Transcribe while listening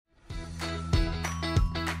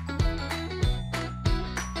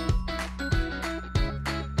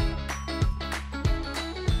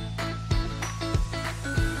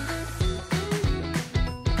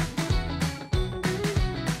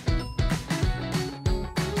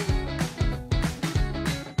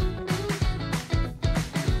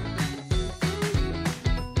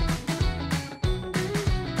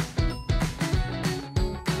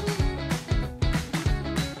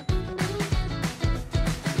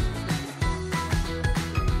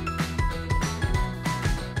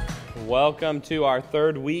Welcome to our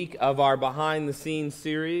third week of our Behind the Scenes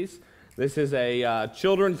series. This is a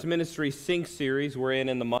children's ministry sync series we're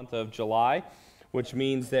in the month of July, which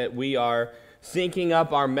means that we are syncing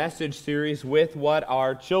up our message series with what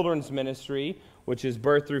our children's ministry, which is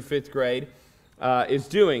birth through fifth grade, is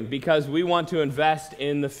doing, because we want to invest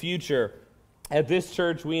in the future. At this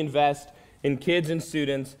church, we invest in kids and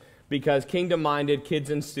students because kingdom-minded kids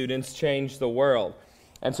and students change the world.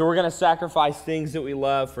 And so we're going to sacrifice things that we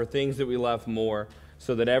love for things that we love more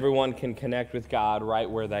so that everyone can connect with God right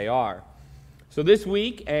where they are. So this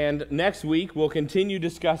week and next week, we'll continue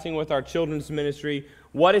discussing with our children's ministry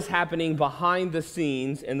what is happening behind the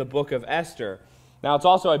scenes in the book of Esther. Now, it's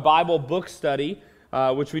also a Bible book study,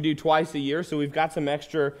 which we do twice a year, so we've got some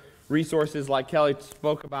extra resources like Kelly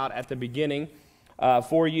spoke about at the beginning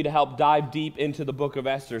for you to help dive deep into the book of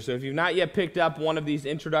Esther. So if you've not yet picked up one of these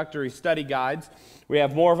introductory study guides, we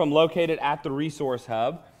have more of them located at the Resource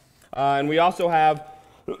Hub. And we also have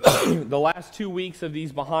the last 2 weeks of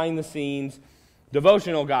these behind-the-scenes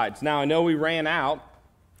devotional guides. Now, I know we ran out,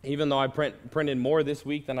 even though I printed more this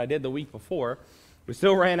week than I did the week before. We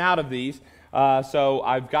still ran out of these. So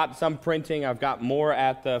I've got some printing. I've got more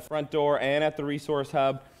at the front door and at the Resource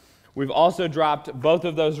Hub. We've also dropped both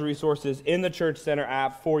of those resources in the Church Center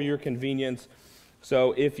app for your convenience.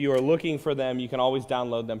 So if you are looking for them, you can always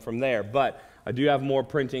download them from there. But I do have more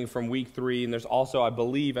printing from week 3, and there's also, I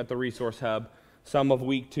believe, at the Resource Hub, some of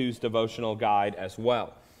week 2's devotional guide as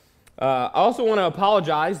well. I also want to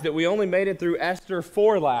apologize that we only made it through Esther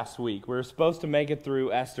 4 last week. We were supposed to make it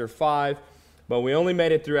through Esther 5, but we only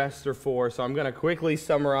made it through Esther 4. So I'm going to quickly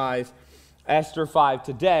summarize Esther 5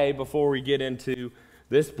 today before we get into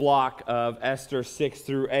this block of Esther 6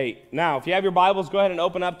 through 8. Now, if you have your Bibles, go ahead and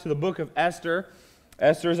open up to the book of Esther.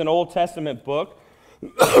 Esther is an Old Testament book,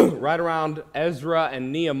 right around Ezra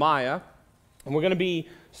and Nehemiah. And we're going to be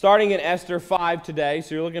starting in Esther 5 today,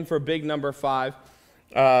 so you're looking for a big number 5.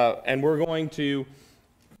 And we're going to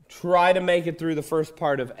try to make it through the first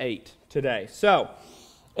part of 8 today. So,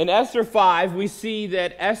 in Esther 5, we see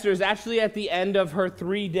that Esther is actually at the end of her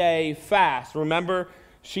 3-day fast. Remember,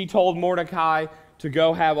 she told Mordecai to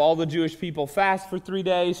go have all the Jewish people fast for 3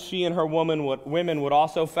 days. She and her women would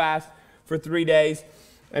also fast for 3 days.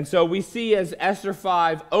 And so we see as Esther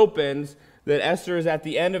 5 opens that Esther is at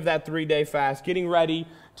the end of that 3-day fast, getting ready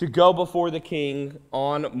to go before the king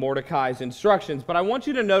on Mordecai's instructions. But I want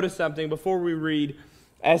you to notice something before we read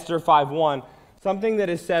Esther 5:1, something that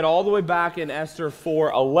is said all the way back in Esther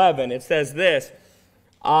 4:11. It says this,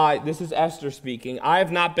 this is Esther speaking, "I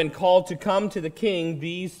have not been called to come to the king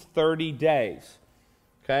these 30 days.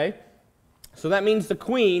 Okay? So that means the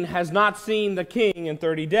queen has not seen the king in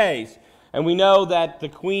 30 days. And we know that the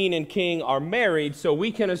queen and king are married, so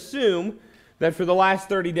we can assume that for the last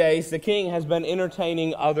 30 days, the king has been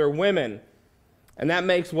entertaining other women. And that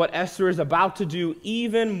makes what Esther is about to do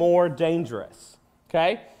even more dangerous.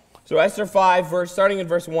 Okay? So Esther 5, starting in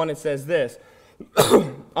verse 1, it says this,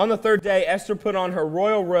 "On the third day, Esther put on her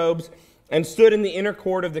royal robes and stood in the inner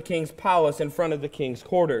court of the king's palace in front of the king's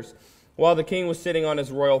quarters, while the king was sitting on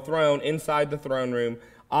his royal throne inside the throne room,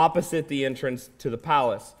 opposite the entrance to the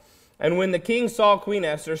palace. And when the king saw Queen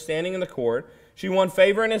Esther standing in the court, she won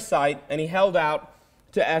favor in his sight, and he held out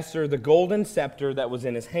to Esther the golden scepter that was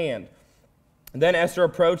in his hand. Then Esther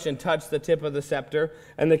approached and touched the tip of the scepter,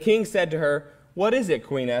 and the king said to her, 'What is it,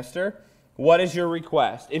 Queen Esther? What is your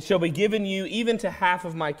request? It shall be given you even to half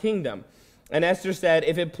of my kingdom.' And Esther said,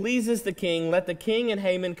 'If it pleases the king, let the king and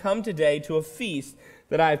Haman come today to a feast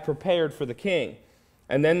that I have prepared for the king.'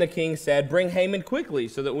 And then the king said, 'Bring Haman quickly,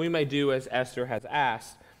 so that we may do as Esther has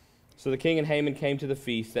asked.' So the king and Haman came to the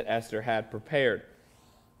feast that Esther had prepared."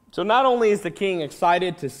 So not only is the king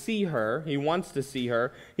excited to see her, he wants to see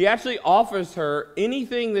her, he actually offers her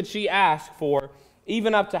anything that she asked for,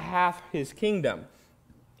 even up to half his kingdom.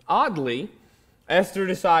 Oddly, Esther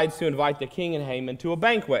decides to invite the king and Haman to a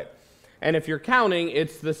banquet. And if you're counting,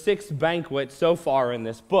 it's the 6th banquet so far in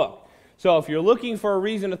this book. So if you're looking for a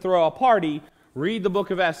reason to throw a party, read the book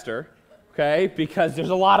of Esther, okay? Because there's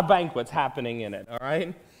a lot of banquets happening in it, all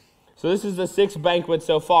right? So this is the 6th banquet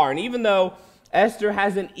so far. And even though Esther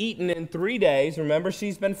hasn't eaten in 3 days, remember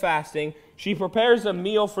she's been fasting, she prepares a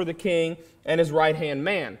meal for the king and his right-hand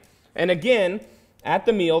man. And again, at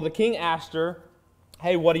the meal, the king asked her,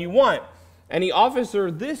 "Hey, what do you want?" And he offers her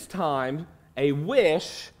this time a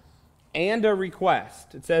wish and a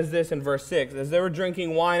request. It says this in verse 6, "As they were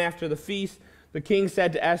drinking wine after the feast, the king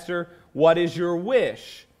said to Esther, 'What is your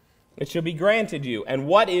wish? It shall be granted you. And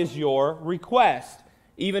what is your request?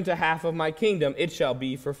 Even to half of my kingdom, it shall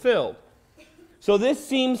be fulfilled.'" So this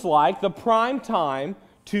seems like the prime time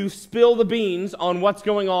to spill the beans on what's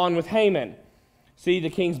going on with Haman. See, the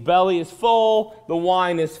king's belly is full, the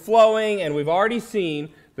wine is flowing, and we've already seen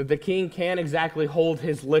that the king can't exactly hold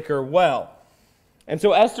his liquor well. And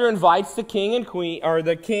so Esther invites the king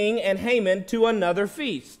and Haman to another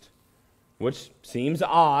feast, which seems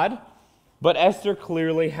odd, but Esther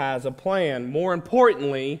clearly has a plan. More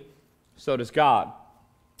importantly, so does God.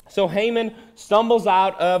 So Haman stumbles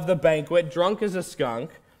out of the banquet, drunk as a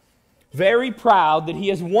skunk, very proud that he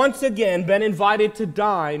has once again been invited to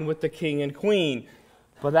dine with the king and queen.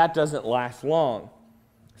 But that doesn't last long.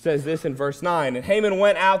 It says this in verse 9, "And Haman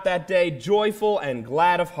went out that day joyful and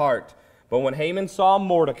glad of heart. But when Haman saw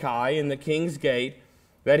Mordecai in the king's gate,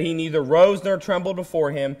 that he neither rose nor trembled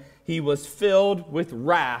before him, he was filled with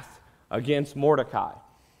wrath against Mordecai."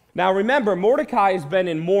 Now remember, Mordecai has been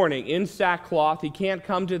in mourning, in sackcloth. He can't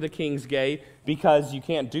come to the king's gate because you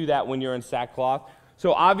can't do that when you're in sackcloth.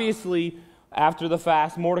 So obviously, after the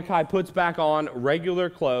fast, Mordecai puts back on regular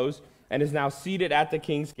clothes and is now seated at the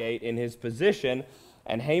king's gate in his position.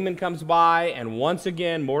 And Haman comes by, and once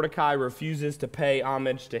again, Mordecai refuses to pay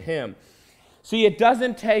homage to him. See, it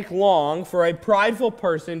doesn't take long for a prideful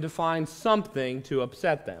person to find something to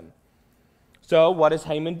upset them. So what does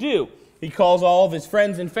Haman do? He calls all of his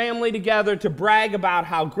friends and family together to brag about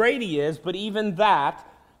how great he is, but even that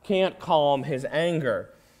can't calm his anger.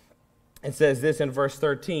 It says this in verse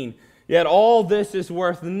 13, "Yet all this is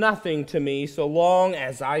worth nothing to me so long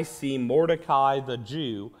as I see Mordecai the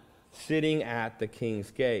Jew sitting at the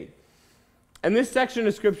king's gate." And this section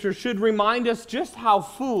of Scripture should remind us just how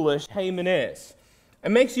foolish Haman is. It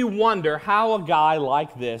makes you wonder how a guy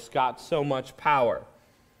like this got so much power.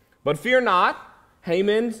 But fear not,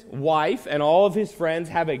 Haman's wife and all of his friends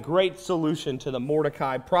have a great solution to the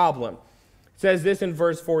Mordecai problem. It says this in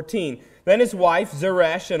verse 14, "Then his wife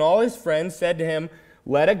Zeresh and all his friends said to him,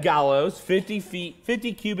 'Let a gallows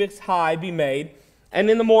 50 cubits high be made, and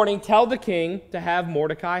in the morning tell the king to have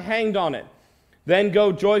Mordecai hanged on it. Then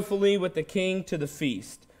go joyfully with the king to the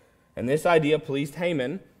feast.' And this idea pleased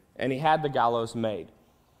Haman, and he had the gallows made."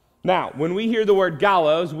 Now, when we hear the word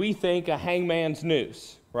gallows, we think a hangman's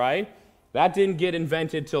noose, right? That didn't get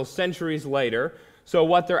invented till centuries later. So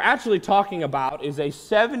what they're actually talking about is a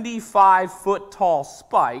 75-foot tall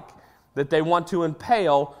spike that they want to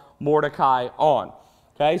impale Mordecai on.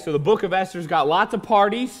 Okay, so the book of Esther's got lots of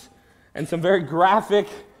parties and some very graphic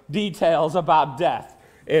details about death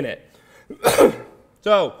in it.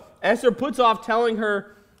 So Esther puts off telling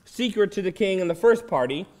her secret to the king in the first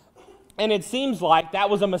party, and it seems like that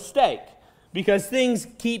was a mistake because things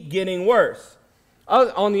keep getting worse.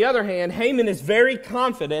 On the other hand, Haman is very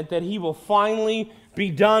confident that he will finally be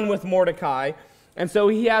done with Mordecai, and so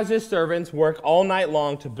he has his servants work all night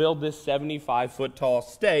long to build this 75-foot tall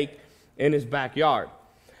stake in his backyard.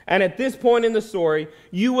 And at this point in the story,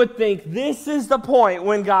 you would think this is the point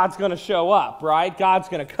when God's going to show up, right? God's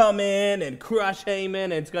going to come in and crush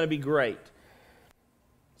Haman, and it's going to be great.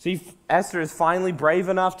 See, Esther is finally brave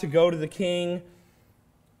enough to go to the king,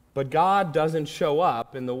 but God doesn't show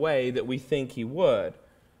up in the way that we think he would.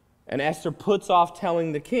 And Esther puts off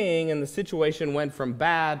telling the king, and the situation went from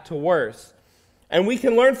bad to worse. And we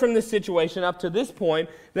can learn from this situation up to this point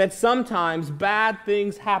that sometimes bad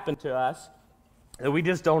things happen to us that we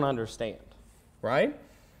just don't understand, right?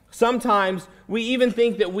 Sometimes we even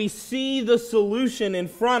think that we see the solution in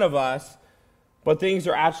front of us, but things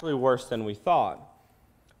are actually worse than we thought.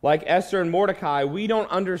 Like Esther and Mordecai, we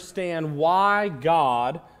don't understand why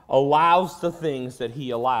God allows the things that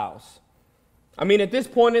he allows. I mean, at this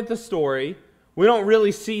point in the story, we don't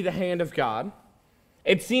really see the hand of God.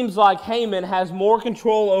 It seems like Haman has more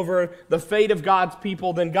control over the fate of God's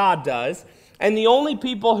people than God does. And the only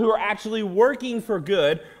people who are actually working for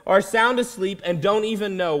good are sound asleep and don't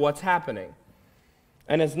even know what's happening.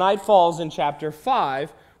 And as night falls in chapter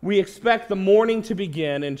 5, we expect the morning to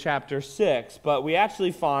begin in chapter 6. But we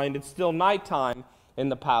actually find it's still nighttime in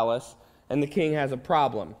the palace, and the king has a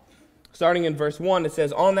problem. Starting in verse 1, it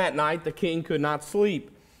says, "On that night the king could not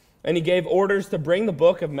sleep. And he gave orders to bring the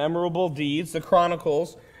book of memorable deeds, the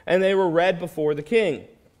Chronicles, and they were read before the king.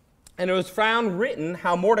 And it was found written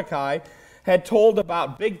how Mordecai had told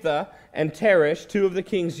about Bigtha and Teresh, two of the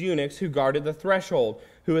king's eunuchs who guarded the threshold,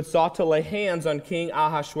 who had sought to lay hands on King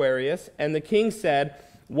Ahasuerus. And the king said,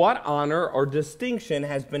 'What honor or distinction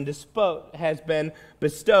has been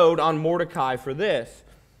bestowed on Mordecai for this?'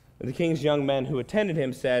 And the king's young men who attended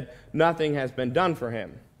him said, 'Nothing has been done for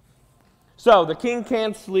him.'" So the king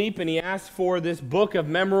can't sleep, and he asks for this book of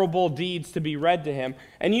memorable deeds to be read to him.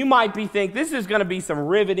 And you might be thinking, this is going to be some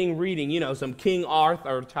riveting reading, some King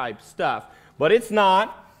Arthur type stuff. But it's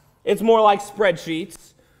not. It's more like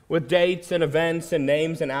spreadsheets with dates and events and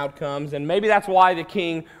names and outcomes. And maybe that's why the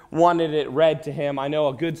king wanted it read to him. I know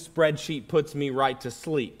a good spreadsheet puts me right to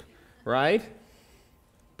sleep, right?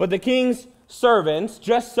 But the king's servants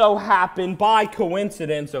just so happened, by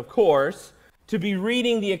coincidence, of course, to be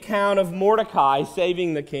reading the account of Mordecai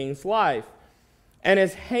saving the king's life. And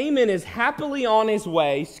as Haman is happily on his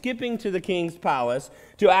way, skipping to the king's palace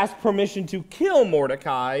to ask permission to kill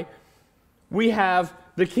Mordecai, we have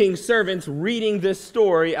the king's servants reading this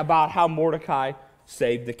story about how Mordecai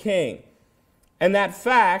saved the king. And that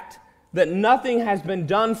fact that nothing has been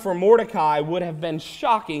done for Mordecai would have been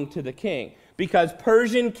shocking to the king, because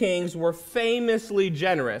Persian kings were famously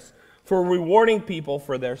generous for rewarding people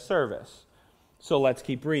for their service. So let's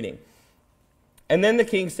keep reading. And then the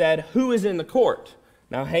king said, "Who is in the court?"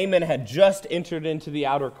 Now Haman had just entered into the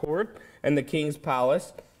outer court and the king's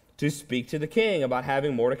palace to speak to the king about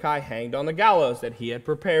having Mordecai hanged on the gallows that he had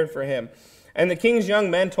prepared for him. And the king's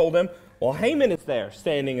young men told him, "Well, Haman is there,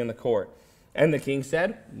 standing in the court." And the king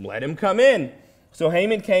said, "Let him come in." So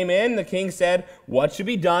Haman came in. The king said, "What should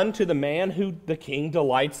be done to the man who the king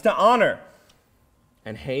delights to honor?"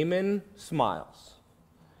 And Haman smiles.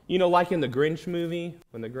 You know, like in the Grinch movie,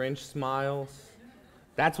 when the Grinch smiles.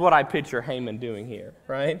 That's what I picture Haman doing here,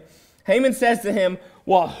 right? Haman says to him,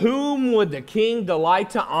 "Well, whom would the king delight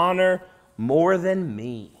to honor more than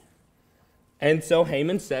me?" And so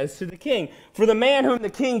Haman says to the king, "For the man whom the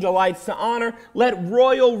king delights to honor, let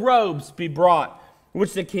royal robes be brought,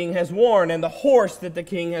 which the king has worn, and the horse that the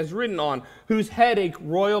king has ridden on, whose head a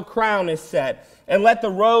royal crown is set. And let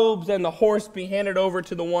the robes and the horse be handed over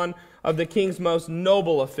to the one of the king's most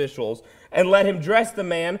noble officials. And let him dress the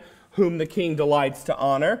man whom the king delights to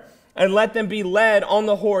honor. And let them be led on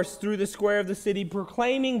the horse through the square of the city,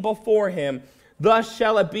 proclaiming before him, 'Thus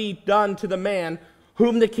shall it be done to the man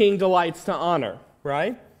whom the king delights to honor.'"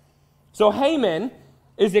 Right? So Haman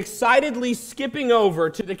is excitedly skipping over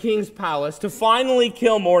to the king's palace to finally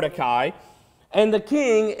kill Mordecai. And the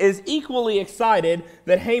king is equally excited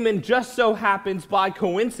that Haman just so happens by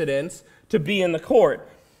coincidence to be in the court,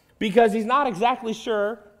 because he's not exactly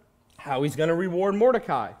sure how he's going to reward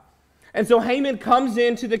Mordecai. And so Haman comes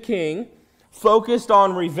into the king focused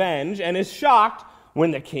on revenge and is shocked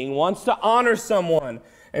when the king wants to honor someone.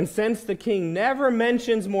 And since the king never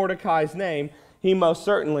mentions Mordecai's name, he most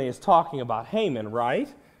certainly is talking about Haman, right?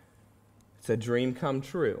 It's a dream come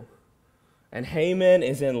true. And Haman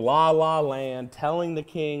is in la-la land telling the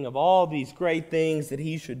king of all these great things that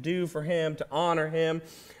he should do for him to honor him.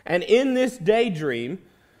 And in this daydream,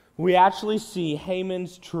 we actually see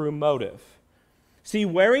Haman's true motive. See,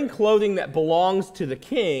 wearing clothing that belongs to the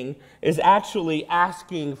king is actually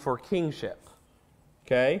asking for kingship.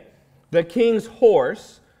 Okay? The king's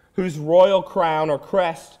horse, whose royal crown or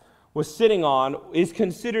crest was sitting on, is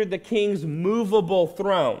considered the king's movable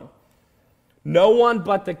throne. No one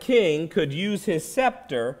but the king could use his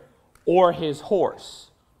scepter or his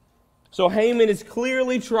horse. So Haman is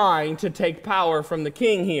clearly trying to take power from the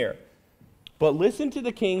king here. But listen to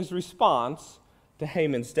the king's response to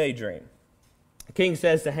Haman's daydream. The king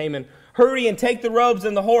says to Haman, "Hurry and take the robes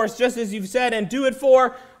and the horse, just as you've said, and do it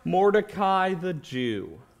for Mordecai the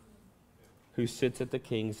Jew, who sits at the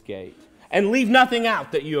king's gate. And leave nothing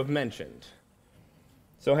out that you have mentioned."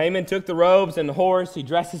 So Haman took the robes and the horse. He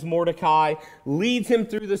dresses Mordecai, leads him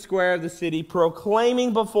through the square of the city,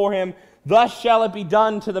 proclaiming before him, "Thus shall it be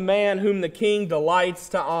done to the man whom the king delights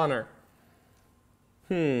to honor."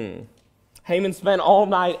 Haman spent all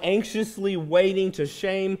night anxiously waiting to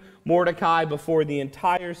shame Mordecai before the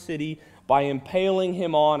entire city by impaling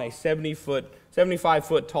him on a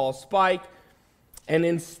 75-foot tall spike. And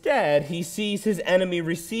instead, he sees his enemy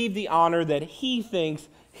receive the honor that he thinks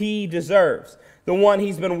he deserves, the one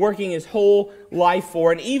he's been working his whole life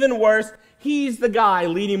for. And even worse, he's the guy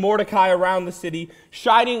leading Mordecai around the city,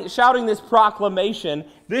 shouting this proclamation,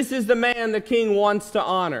 "This is the man the king wants to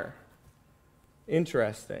honor."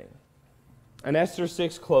 Interesting. And Esther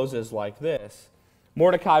 6 closes like this.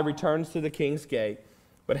 Mordecai returns to the king's gate,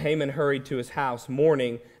 but Haman hurried to his house,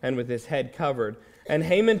 mourning and with his head covered. And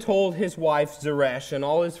Haman told his wife Zeresh and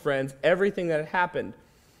all his friends everything that had happened.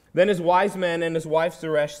 Then his wise men and his wife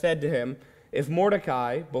Zeresh said to him, "If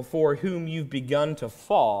Mordecai, before whom you've begun to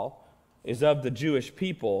fall, is of the Jewish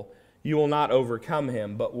people, you will not overcome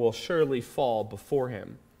him, but will surely fall before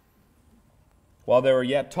him." While they were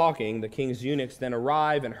yet talking, the king's eunuchs then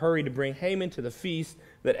arrive and hurry to bring Haman to the feast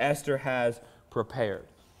that Esther has prepared.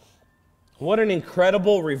 What an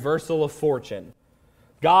incredible reversal of fortune.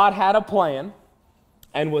 God had a plan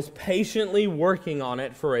and was patiently working on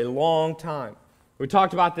it for a long time. We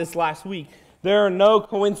talked about this last week. There are no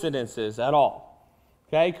coincidences at all.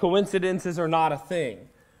 Okay? Coincidences are not a thing.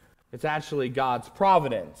 It's actually God's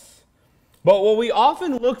providence. But what we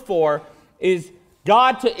often look for is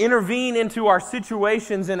God to intervene into our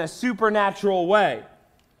situations in a supernatural way.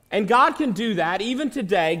 And God can do that even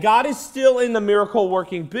today. God is still in the miracle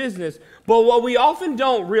working business. But what we often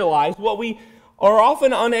don't realize, what we are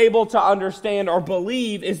often unable to understand or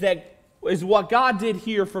believe is what God did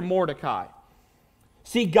here for Mordecai.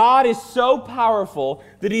 See, God is so powerful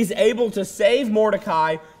that he's able to save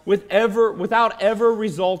Mordecai without ever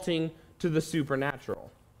resulting to the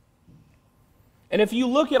supernatural. And if you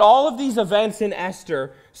look at all of these events in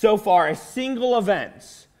Esther so far as single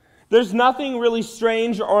events, there's nothing really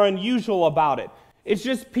strange or unusual about it. It's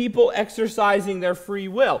just people exercising their free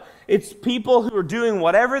will. It's people who are doing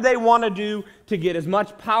whatever they want to do to get as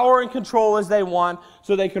much power and control as they want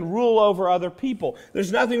so they can rule over other people.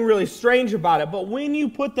 There's nothing really strange about it. But when you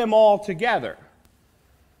put them all together,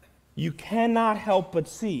 you cannot help but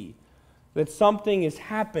see that something is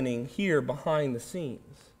happening here behind the scenes.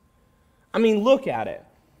 I mean, look at it.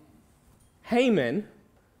 Haman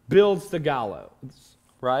builds the gallows,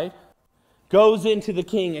 right? Goes into the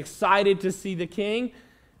king, excited to see the king.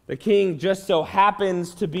 The king just so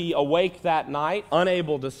happens to be awake that night,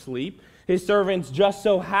 unable to sleep. His servants just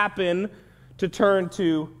so happen to turn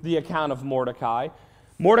to the account of Mordecai.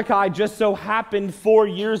 Mordecai just so happened 4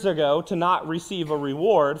 years ago to not receive a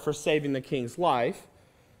reward for saving the king's life.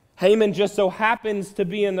 Haman just so happens to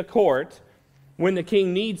be in the court when the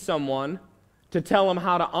king needs someone to tell him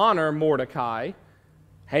how to honor Mordecai.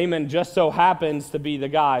 Haman just so happens to be the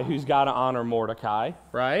guy who's got to honor Mordecai,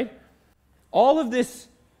 right? All of this,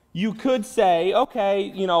 you could say,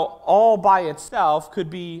 okay, all by itself could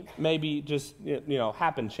be maybe just,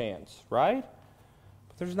 happen chance, right?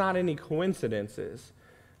 But there's not any coincidences.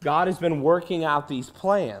 God has been working out these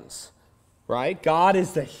plans, right? God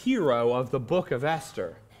is the hero of the book of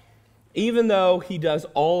Esther, even though he does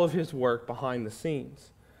all of his work behind the scenes.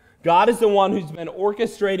 God is the one who's been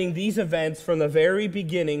orchestrating these events from the very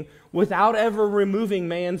beginning without ever removing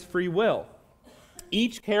man's free will.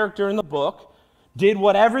 Each character in the book did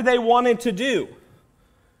whatever they wanted to do,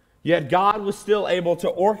 yet God was still able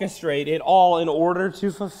to orchestrate it all in order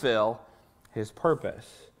to fulfill his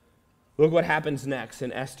purpose. Look what happens next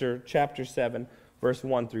in Esther chapter 7, verse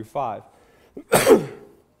 1 through 5.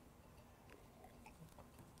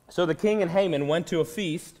 So the king and Haman went to a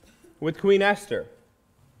feast with Queen Esther.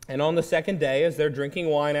 And on the second day, as they're drinking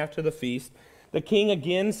wine after the feast, the king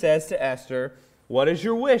again says to Esther, "What is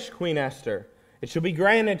your wish, Queen Esther? It shall be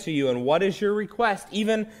granted to you. And what is your request?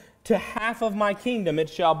 Even to half of my kingdom it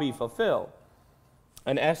shall be fulfilled."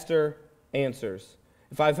 And Esther answers,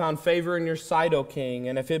 "If I found favor in your sight, O king,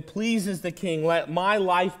 and if it pleases the king, let my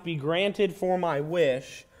life be granted for my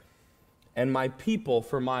wish, and my people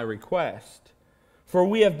for my request. For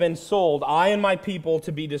we have been sold, I and my people,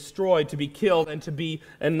 to be destroyed, to be killed, and to be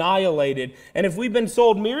annihilated. And if we've been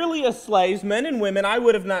sold merely as slaves, men and women, I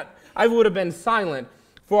would have been silent,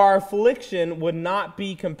 for our affliction would not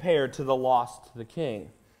be compared to the loss to the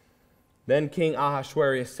king." Then King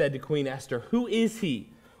Ahasuerus said to Queen Esther, "Who is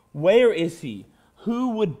he? Where is he?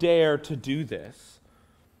 Who would dare to do this?"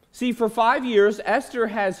 See, for 5 years, Esther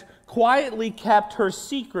has quietly kept her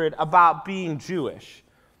secret about being Jewish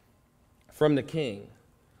from the king.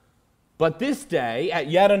 But this day, at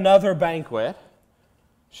yet another banquet,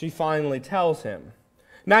 she finally tells him.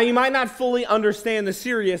 Now, you might not fully understand the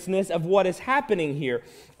seriousness of what is happening here.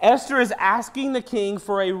 Esther is asking the king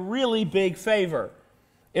for a really big favor.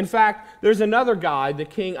 In fact, there's another guy, the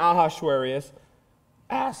king Ahasuerus,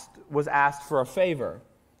 was asked for a favor.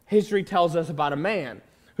 History tells us about a man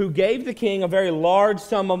who gave the king a very large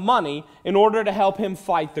sum of money in order to help him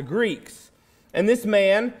fight the Greeks. And this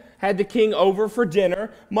man had the king over for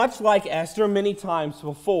dinner, much like Esther many times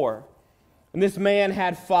before. And this man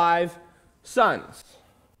had 5 sons,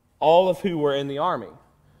 all of who were in the army.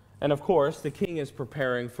 And of course, the king is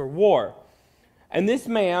preparing for war. And this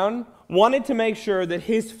man wanted to make sure that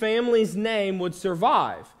his family's name would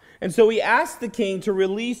survive. And so he asked the king to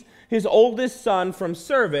release his oldest son from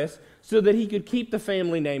service so that he could keep the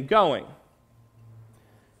family name going.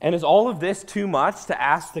 And is all of this too much to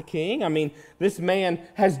ask the king? I mean, this man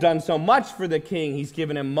has done so much for the king. He's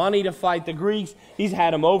given him money to fight the Greeks. He's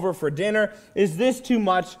had him over for dinner. Is this too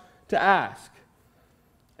much to ask?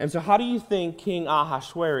 And so how do you think King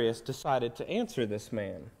Ahasuerus decided to answer this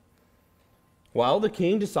man? Well, the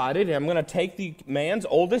king decided, I'm going to take the man's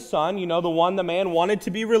oldest son, the one the man wanted to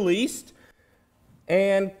be released,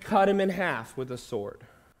 and cut him in half with a sword.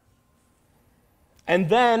 And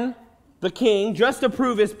then the king, just to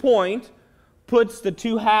prove his point, puts the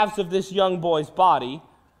 2 halves of this young boy's body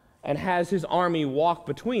and has his army walk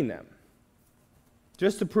between them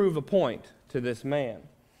just to prove a point to this man.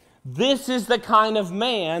 This is the kind of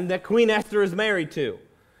man that Queen Esther is married to.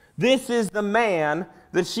 This is the man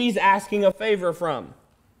that she's asking a favor from.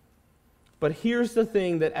 But here's the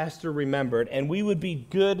thing that Esther remembered, and we would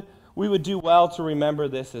do well to remember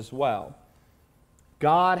this as well.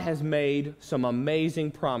 God has made some amazing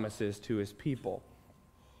promises to his people.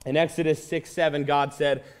 In Exodus 6:7, God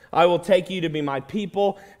said, I will take you to be my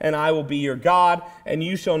people, and I will be your God, and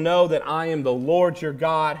you shall know that I am the Lord your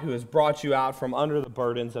God who has brought you out from under the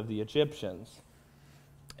burdens of the Egyptians.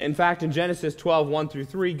 In fact, in Genesis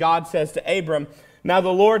 12:1-3, God says to Abram, Now the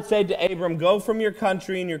Lord said to Abram, Go from your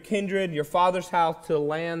country and your kindred, your father's house, to the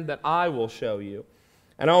land that I will show you.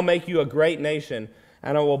 And I will make you a great nation,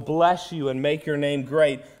 and I will bless you and make your name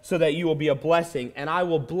great, so that you will be a blessing. And I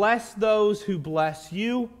will bless those who bless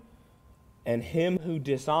you, and him who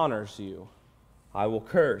dishonors you I will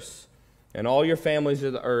curse, and all your families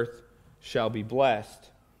of the earth shall be blessed.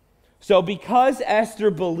 So because Esther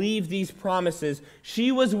believed these promises,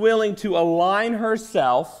 she was willing to align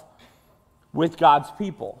herself with God's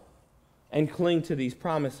people and cling to these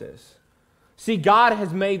promises. See, God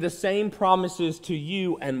has made the same promises to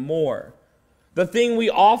you and more. The thing we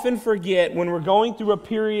often forget when we're going through a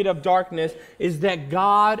period of darkness is that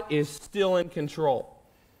God is still in control.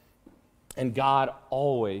 And God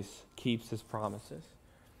always keeps his promises.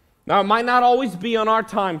 Now, it might not always be on our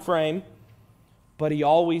time frame, but he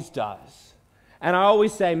always does. And I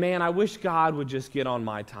always say, man, I wish God would just get on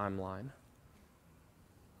my timeline.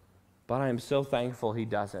 But I am so thankful he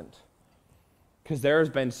doesn't. Because there has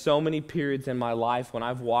been so many periods in my life when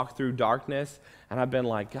I've walked through darkness and I've been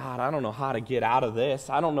like, God, I don't know how to get out of this.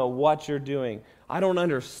 I don't know what you're doing. I don't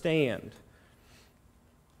understand.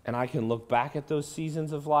 And I can look back at those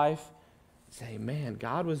seasons of life and say, man,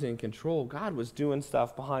 God was in control. God was doing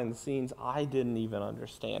stuff behind the scenes I didn't even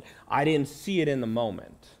understand. I didn't see it in the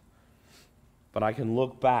moment. But I can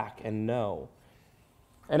look back and know.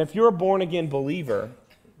 And if you're a born-again believer,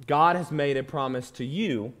 God has made a promise to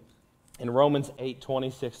you. In Romans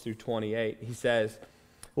 8:26-28, he says,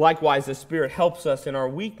 Likewise, the Spirit helps us in our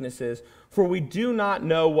weaknesses, for we do not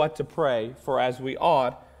know what to pray for as we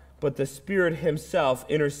ought, but the Spirit himself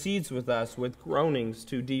intercedes with us with groanings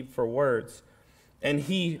too deep for words. And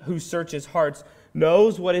he who searches hearts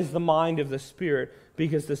knows what is the mind of the Spirit,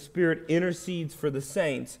 because the Spirit intercedes for the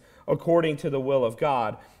saints according to the will of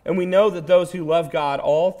God. And we know that those who love God,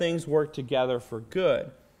 all things work together for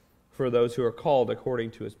good, for those who are called according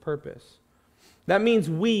to his purpose. That means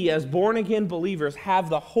we, as born-again believers, have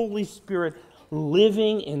the Holy Spirit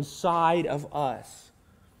living inside of us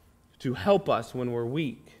to help us when we're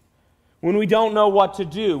weak, when we don't know what to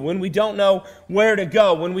do, when we don't know where to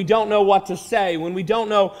go, when we don't know what to say, when we don't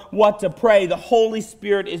know what to pray. The Holy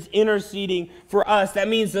Spirit is interceding for us. That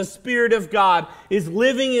means the Spirit of God is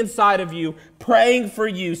living inside of you, praying for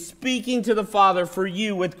you, speaking to the Father for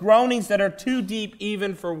you with groanings that are too deep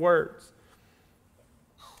even for words.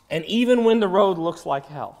 And even when the road looks like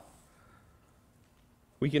hell,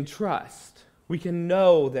 we can trust, we can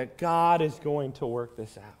know that God is going to work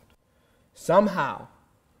this out somehow,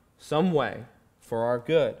 some way, for our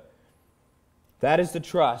good. That is the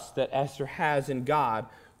trust that Esther has in God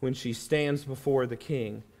when she stands before the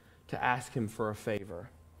king to ask him for a favor.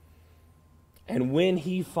 And when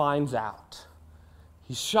he finds out,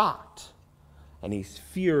 he's shocked and he's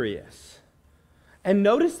furious. And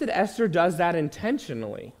notice that Esther does that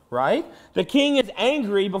intentionally, right? The king is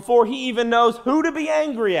angry before he even knows who to be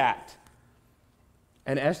angry at.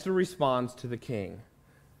 And Esther responds to the king.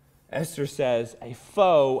 Esther says, a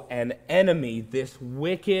foe, an enemy, this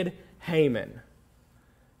wicked Haman.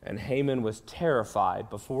 And Haman was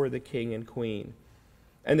terrified before the king and queen.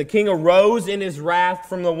 And the king arose in his wrath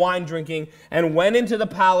from the wine drinking and went into the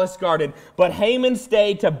palace garden. But Haman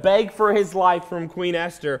stayed to beg for his life from Queen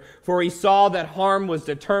Esther, for he saw that harm was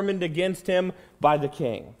determined against him by the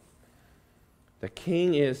king. The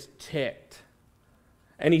king is ticked.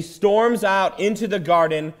 And he storms out into the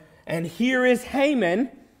garden, and here is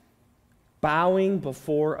Haman bowing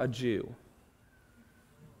before a Jew,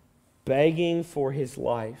 begging for his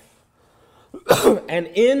life. And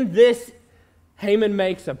in this, Haman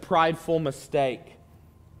makes a prideful mistake.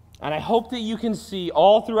 And I hope that you can see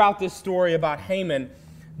all throughout this story about Haman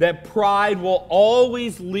that pride will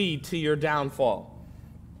always lead to your downfall.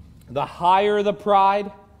 The higher the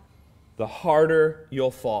pride, the harder you'll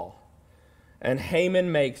fall. And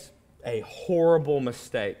Haman makes a horrible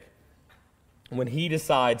mistake when he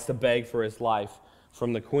decides to beg for his life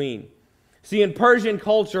from the queen. See, in Persian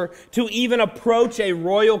culture, to even approach a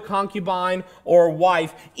royal concubine or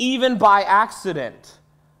wife, even by accident,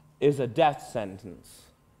 is a death sentence.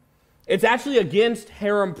 It's actually against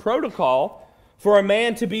harem protocol for a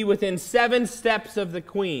man to be within 7 steps of the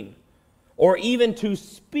queen, or even to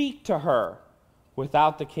speak to her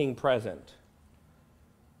without the king present.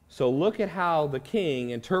 So look at how the king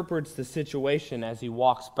interprets the situation as he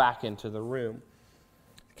walks back into the room.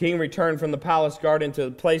 The king returned from the palace garden to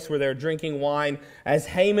the place where they were drinking wine as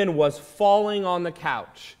Haman was falling on the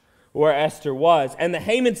couch where Esther was. And the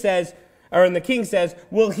king says,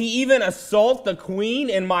 "Will he even assault the queen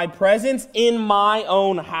in my presence, in my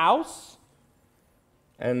own house?"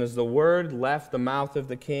 And as the word left the mouth of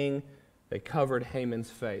the king, they covered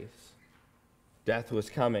Haman's face. Death was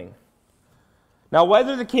coming. Now,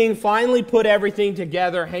 whether the king finally put everything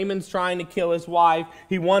together, Haman's trying to kill his wife,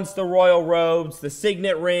 he wants the royal robes, the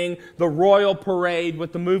signet ring, the royal parade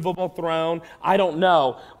with the movable throne, I don't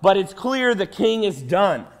know. But it's clear the king is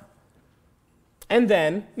done. And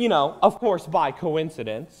then, of course, by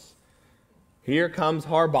coincidence, here comes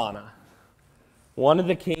Harbana. One of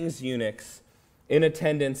the king's eunuchs in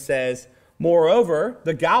attendance says, "Moreover,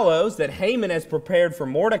 the gallows that Haman has prepared for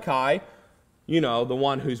Mordecai," the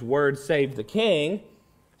one whose word saved the king,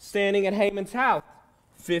 "standing at Haman's house,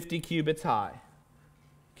 50 cubits high."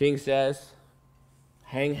 King says,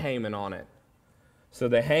 "Hang Haman on it." So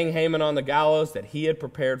they hang Haman on the gallows that he had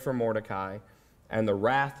prepared for Mordecai, and the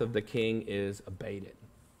wrath of the king is abated.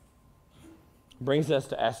 Brings us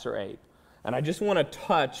to Esther 8. And I just want to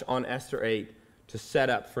touch on Esther 8 to set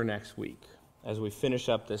up for next week as we finish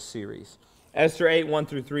up this series. Esther 8,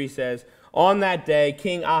 1-3 says, "On that day,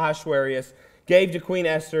 King Ahasuerus gave to Queen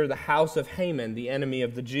Esther the house of Haman, the enemy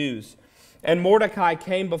of the Jews. And Mordecai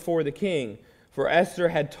came before the king, for Esther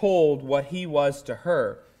had told what he was to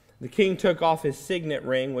her. The king took off his signet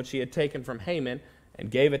ring, which he had taken from Haman,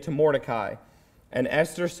 and gave it to Mordecai. And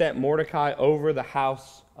Esther set Mordecai over the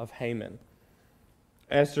house of Haman.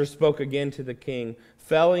 Esther spoke again to the king.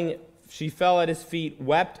 She fell at his feet,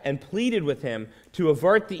 wept, and pleaded with him to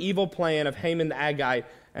avert the evil plan of Haman the Agagite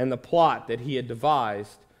and the plot that he had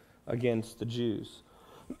devised against the Jews."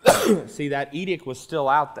 See, that edict was still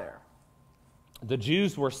out there. The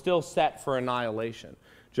Jews were still set for annihilation.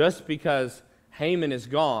 Just because Haman is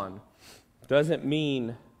gone doesn't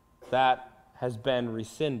mean that has been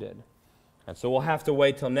rescinded. And so we'll have to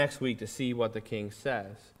wait till next week to see what the king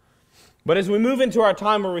says. But as we move into our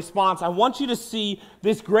time of response, I want you to see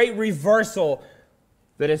this great reversal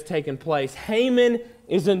that has taken place. Haman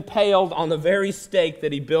is impaled on the very stake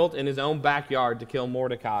that he built in his own backyard to kill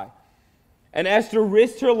Mordecai. And Esther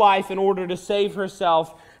risked her life in order to save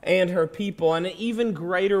herself and her people. In an even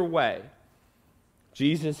greater way,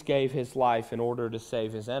 Jesus gave his life in order to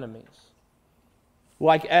save his enemies.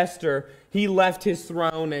 Like Esther, he left his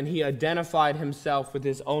throne and he identified himself with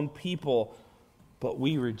his own people, but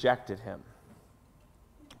we rejected him.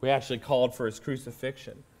 We actually called for his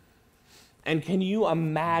crucifixion. And can you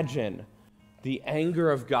imagine the anger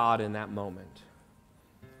of God in that moment?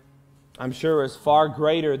 I'm sure it was far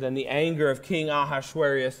greater than the anger of King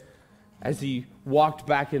Ahasuerus as he walked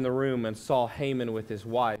back in the room and saw Haman with his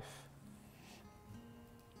wife.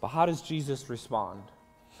 But how does Jesus respond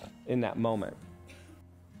in that moment?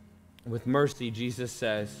 With mercy, Jesus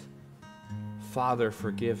says, "Father,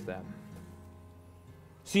 forgive them."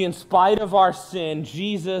 See, in spite of our sin,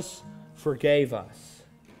 Jesus forgave us.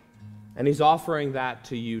 And he's offering that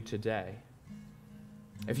to you today.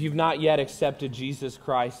 If you've not yet accepted Jesus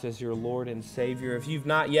Christ as your Lord and Savior, if you've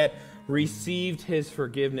not yet received his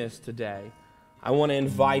forgiveness today, I want to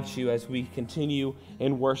invite you as we continue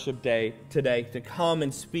in worship day today to come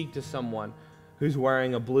and speak to someone who's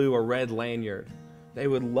wearing a blue or red lanyard. They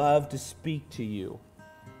would love to speak to you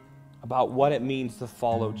about what it means to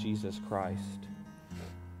follow Jesus Christ.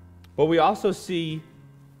 But we also see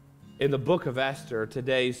in the book of Esther,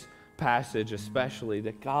 today's passage especially,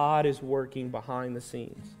 that God is working behind the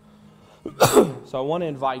scenes. So I want to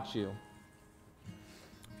invite you.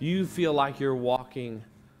 If you feel like you're walking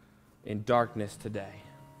in darkness today,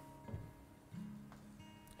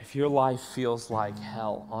 if your life feels like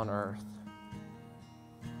hell on earth,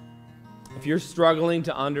 if you're struggling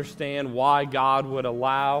to understand why God would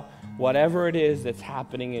allow whatever it is that's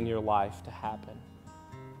happening in your life to happen,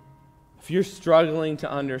 if you're struggling to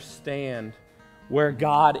understand where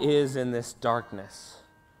God is in this darkness,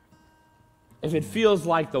 if it feels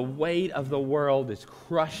like the weight of the world is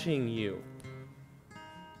crushing you,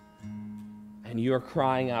 and you're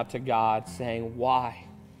crying out to God saying, "Why?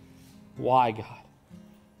 Why, God?"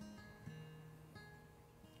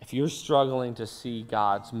 If you're struggling to see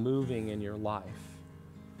God's moving in your life,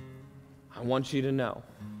 I want you to know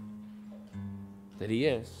that he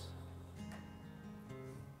is.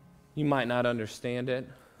 You might not understand it.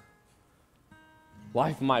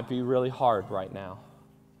 Life might be really hard right now.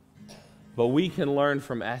 But we can learn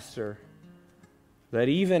from Esther that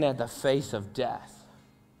even at the face of death,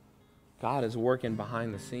 God is working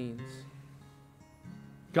behind the scenes.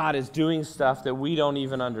 God is doing stuff that we don't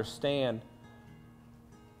even understand.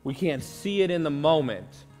 We can't see it in the moment.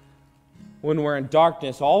 When we're in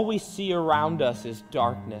darkness, all we see around us is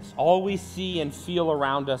darkness. All we see and feel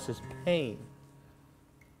around us is pain.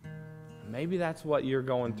 Maybe that's what you're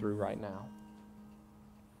going through right now.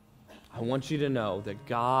 I want you to know that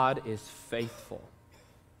God is faithful.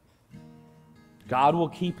 God will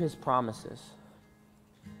keep his promises.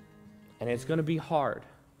 And it's going to be hard,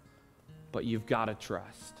 but you've got to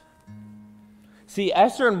trust. See,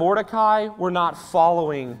 Esther and Mordecai were not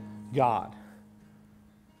following God,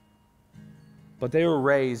 but they were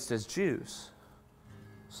raised as Jews.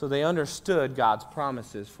 So they understood God's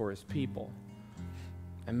promises for his people.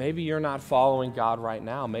 And maybe you're not following God right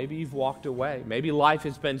now. Maybe you've walked away. Maybe life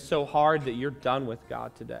has been so hard that you're done with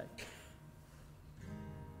God today.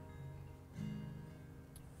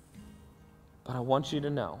 But I want you to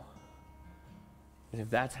know that if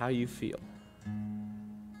that's how you feel,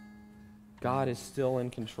 God is still in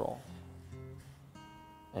control.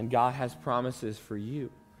 And God has promises for you.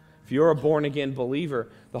 If you're a born-again believer,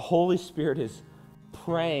 the Holy Spirit is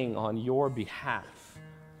praying on your behalf.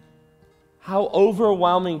 How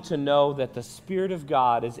overwhelming to know that the Spirit of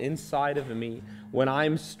God is inside of me when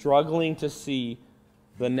I'm struggling to see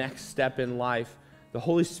the next step in life. The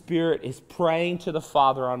Holy Spirit is praying to the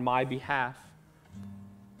Father on my behalf.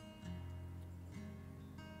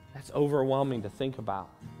 That's overwhelming to think about.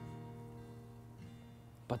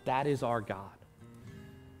 But that is our God.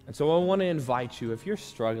 And so I want to invite you, if you're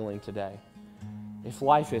struggling today, if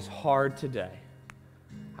life is hard today,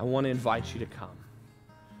 I want to invite you to come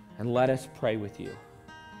and let us pray with you.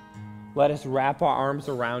 Let us wrap our arms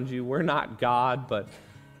around you. We're not God, but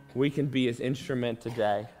we can be his instrument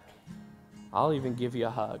today. I'll even give you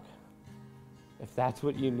a hug if that's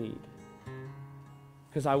what you need.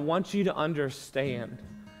 Because I want you to understand,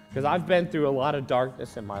 because I've been through a lot of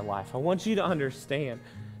darkness in my life. I want you to understand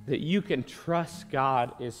that you can trust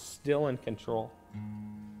God is still in control.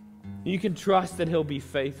 You can trust that he'll be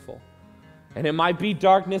faithful. And it might be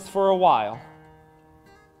darkness for a while,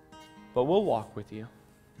 but we'll walk with you.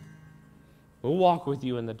 We'll walk with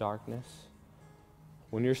you in the darkness.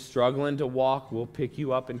 When you're struggling to walk, we'll pick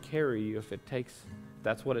you up and carry you if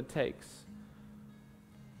that's what it takes.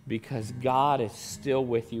 Because God is still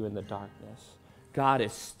with you in the darkness. God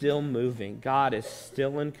is still moving. God is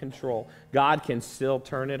still in control. God can still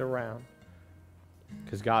turn it around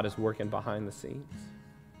because God is working behind the scenes.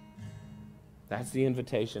 That's the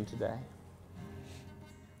invitation today.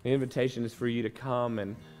 The invitation is for you to come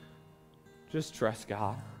and just trust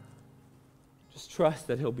God. Just trust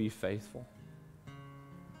that he'll be faithful.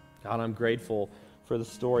 God, I'm grateful for the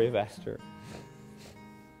story of Esther.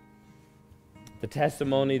 The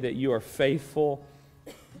testimony that you are faithful,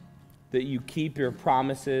 that you keep your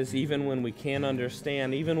promises even when we can't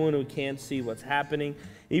understand, even when we can't see what's happening,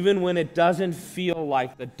 even when it doesn't feel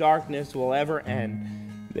like the darkness will ever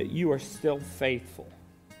end, that you are still faithful,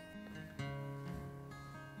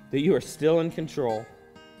 that you are still in control,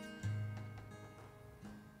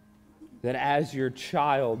 that as your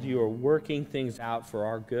child, you are working things out for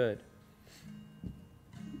our good.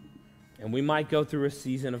 And we might go through a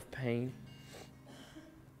season of pain.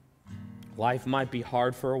 Life might be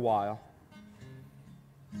hard for a while,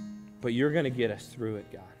 but you're going to get us through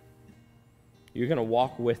it, God. You're going to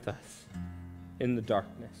walk with us in the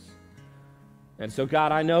darkness. And so,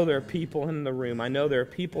 God, I know there are people in the room, I know there are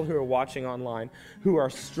people who are watching online who are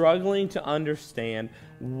struggling to understand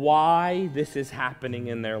why this is happening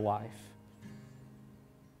in their life.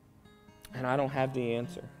 And I don't have the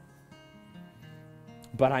answer.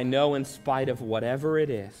 But I know in spite of whatever it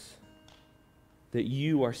is, that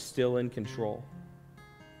you are still in control.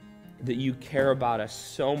 That you care about us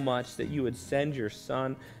so much that you would send your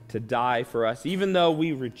Son to die for us, even though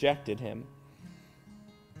we rejected him.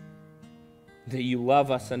 That you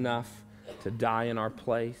love us enough to die in our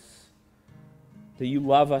place. That you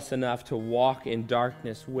love us enough to walk in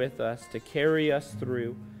darkness with us, to carry us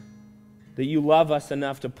through. That you love us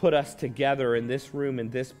enough to put us together in this room, in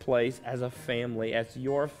this place, as a family, as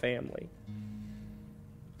your family.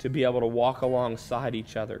 To be able to walk alongside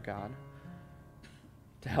each other, God.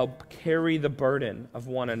 To help carry the burden of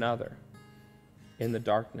one another in the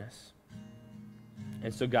darkness.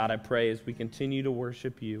 And so, God, I pray as we continue to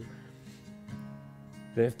worship you,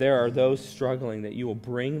 that if there are those struggling, that you will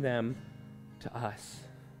bring them to us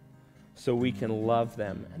so we can love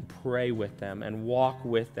them and pray with them and walk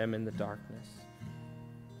with them in the darkness.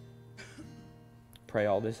 pray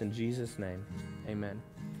all this in Jesus' name. Amen.